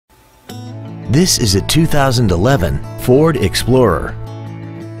This is a 2011 Ford Explorer.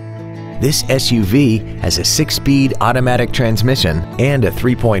 This SUV has a 6-speed automatic transmission and a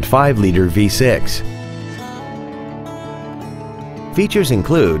 3.5-liter V6. Features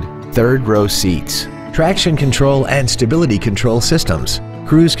include third-row seats, traction control and stability control systems,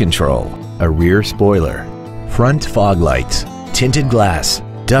 cruise control, a rear spoiler, front fog lights, tinted glass,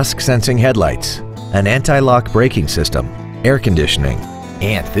 dusk-sensing headlights, an anti-lock braking system, air conditioning,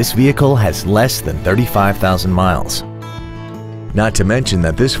 and this vehicle has less than 35,000 miles. Not to mention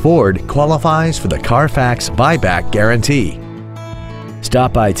that this Ford qualifies for the Carfax buyback guarantee.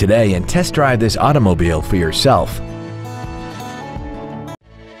 Stop by today and test drive this automobile for yourself.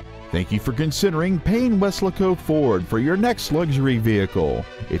 Thank you for considering PayneWeslacoFord for your next luxury vehicle.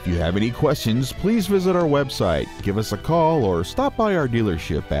 If you have any questions, please visit our website, give us a call, or stop by our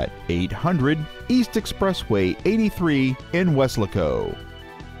dealership at 800 East Expressway 83 in Weslaco.